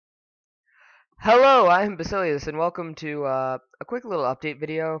Hello, I'm Basileus, and welcome to a quick little update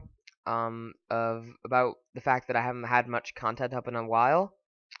video of about the fact that I haven't had much content up in a while.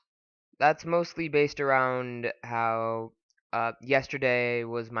 That's mostly based around how yesterday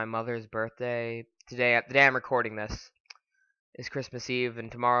was my mother's birthday. Today, the day I'm recording this, is Christmas Eve,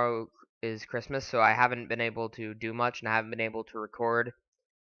 and tomorrow is Christmas, so I haven't been able to do much, and I haven't been able to record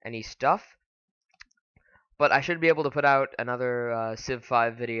any stuff. But I should be able to put out another Civ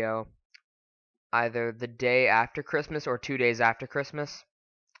 5 video either the day after Christmas or 2 days after Christmas.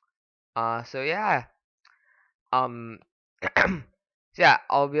 So yeah, um, so yeah,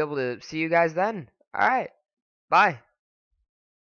 I'll be able to see you guys then. All right, bye.